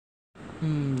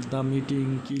The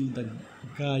meeting killed the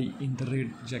guy in the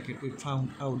red jacket. We found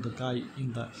out the guy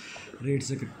in the red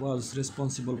jacket was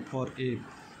responsible for a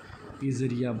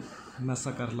pizzeria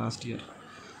massacre last year.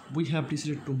 We have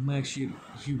decided to make sure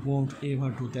he won't ever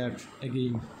do that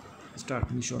again. Start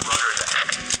mission.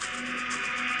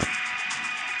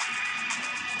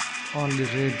 Only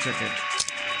red jacket.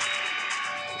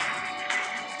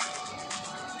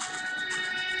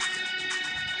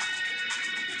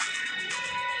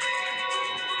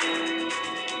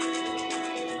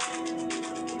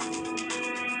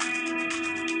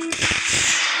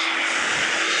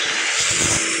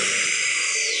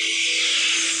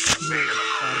 No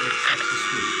target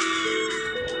successful.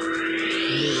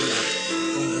 Level up.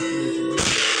 Congratulations.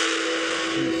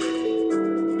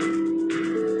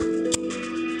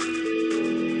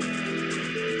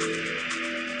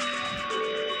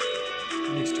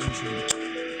 Next mission.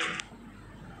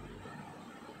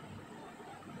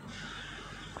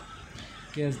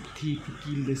 Catch the thief who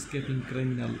killed the escaping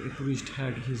criminal. A tourist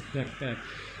had his backpack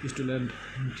stolen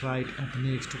right at the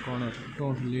next corner.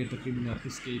 Don't let the criminal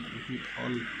escape with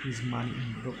all his money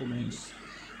and documents.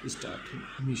 Start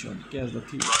mission. Catch the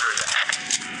thief.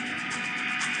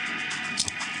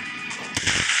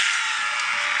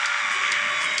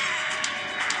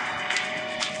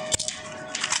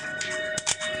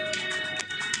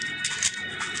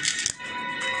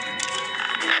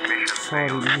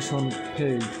 Sorry, mission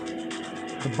failed.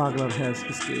 The burglar has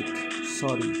escaped.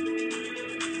 Sorry.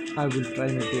 I will try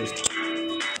my best.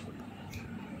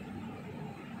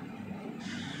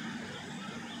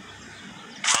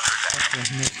 Okay,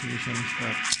 next mission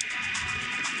start.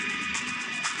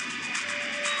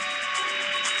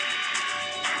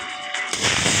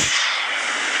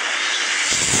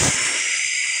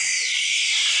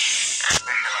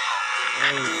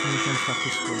 Oh, mission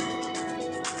successful.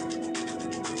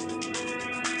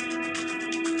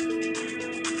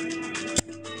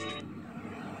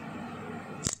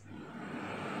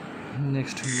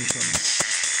 Next mission.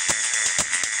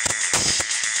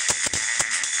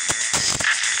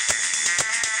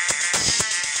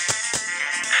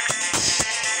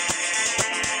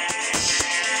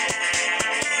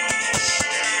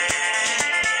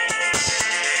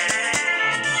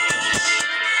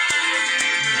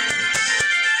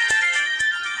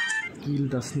 Kill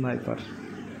the sniper.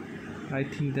 I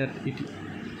think that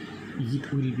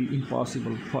it will be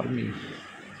impossible for me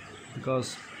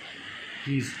because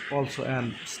he's also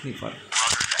an sniper.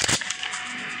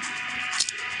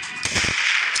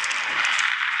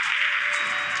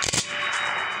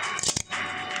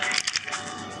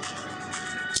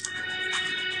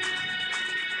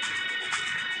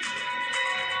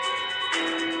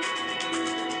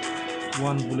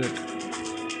 One bullet.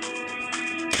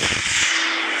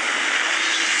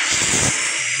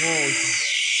 Whoa,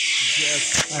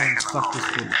 yes, I am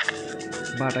successful.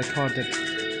 But I thought that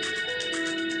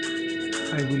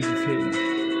I will be failing.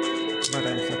 But I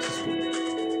am successful.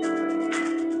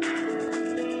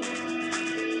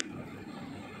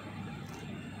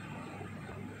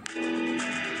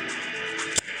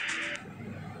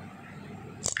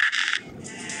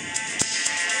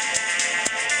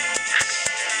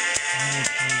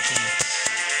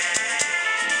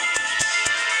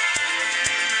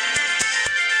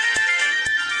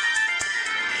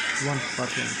 One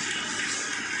person.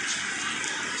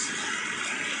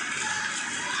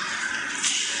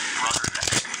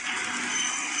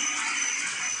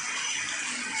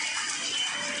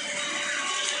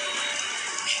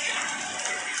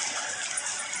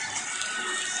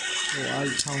 Oh, I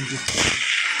found this person.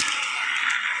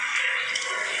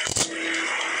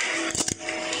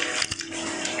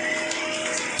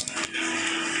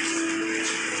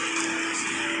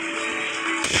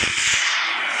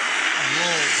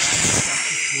 Whoa, I'm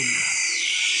successful.